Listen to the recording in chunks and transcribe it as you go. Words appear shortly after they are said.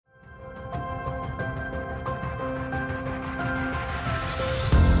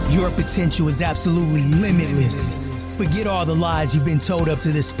Your potential is absolutely limitless. Forget all the lies you've been told up to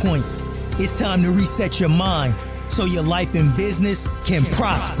this point. It's time to reset your mind so your life and business can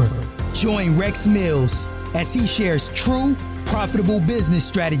prosper. Join Rex Mills as he shares true, profitable business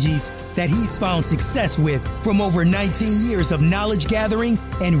strategies that he's found success with from over 19 years of knowledge gathering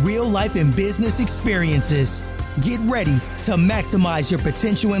and real life and business experiences. Get ready to maximize your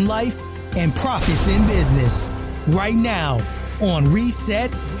potential in life and profits in business. Right now on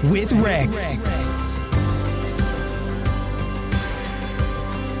Reset with Rex.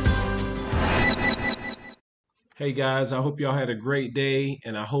 Hey guys, I hope y'all had a great day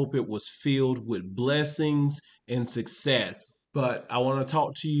and I hope it was filled with blessings and success. But I want to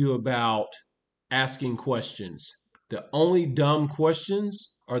talk to you about asking questions. The only dumb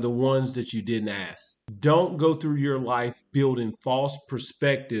questions are the ones that you didn't ask. Don't go through your life building false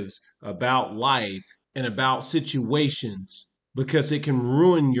perspectives about life and about situations because it can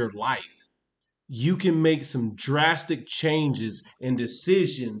ruin your life. You can make some drastic changes and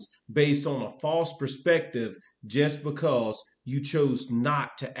decisions based on a false perspective just because you chose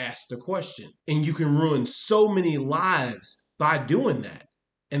not to ask the question. And you can ruin so many lives by doing that.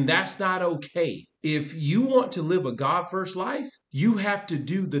 And that's not okay. If you want to live a God-first life, you have to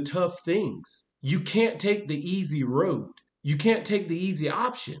do the tough things. You can't take the easy road. You can't take the easy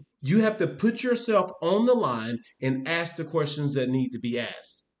option. You have to put yourself on the line and ask the questions that need to be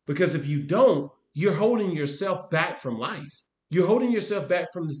asked. Because if you don't, you're holding yourself back from life. You're holding yourself back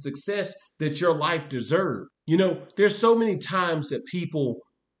from the success that your life deserves. You know, there's so many times that people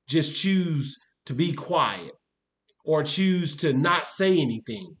just choose to be quiet or choose to not say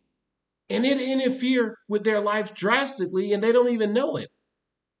anything. And it interferes with their life drastically and they don't even know it.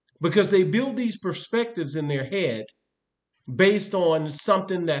 Because they build these perspectives in their head based on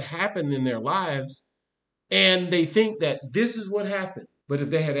something that happened in their lives. And they think that this is what happened. But if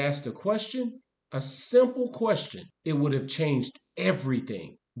they had asked a question, a simple question, it would have changed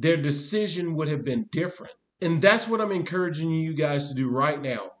everything. Their decision would have been different. And that's what I'm encouraging you guys to do right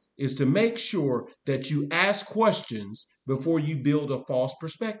now, is to make sure that you ask questions before you build a false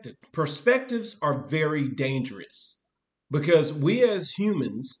perspective. Perspectives are very dangerous because we as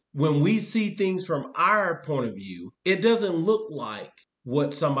humans, when we see things from our point of view, it doesn't look like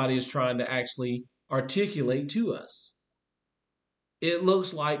what somebody is trying to actually articulate to us. It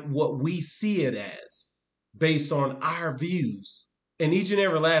looks like what we see it as based on our views. And each and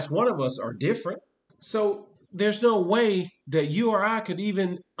every last one of us are different. So there's no way that you or I could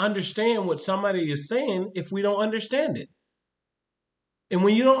even understand what somebody is saying if we don't understand it. And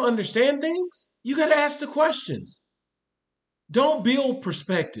when you don't understand things, you got to ask the questions. Don't build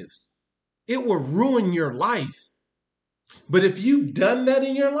perspectives. It will ruin your life. But if you've done that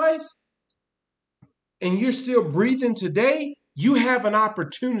in your life and you're still breathing today, you have an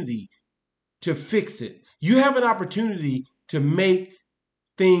opportunity to fix it. You have an opportunity to make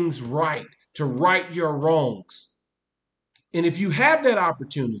things right, to right your wrongs. And if you have that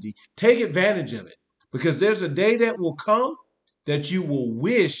opportunity, take advantage of it, because there's a day that will come that you will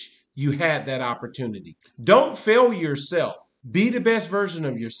wish you had that opportunity. Don't fail yourself. Be the best version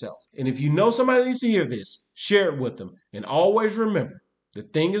of yourself. And if you know somebody needs to hear this, share it with them. And always remember, the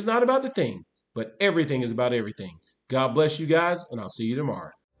thing is not about the thing, but everything is about everything. God bless you guys, and I'll see you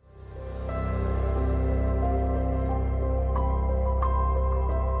tomorrow.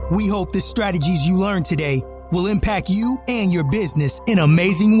 We hope the strategies you learned today will impact you and your business in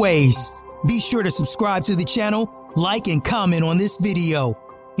amazing ways. Be sure to subscribe to the channel, like and comment on this video.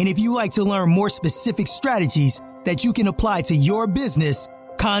 And if you'd like to learn more specific strategies that you can apply to your business,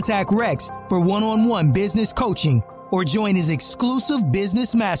 contact Rex for one-on-one business coaching or join his exclusive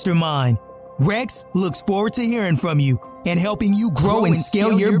business mastermind. Rex looks forward to hearing from you and helping you grow and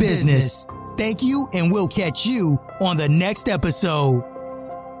scale your business. Thank you, and we'll catch you on the next episode.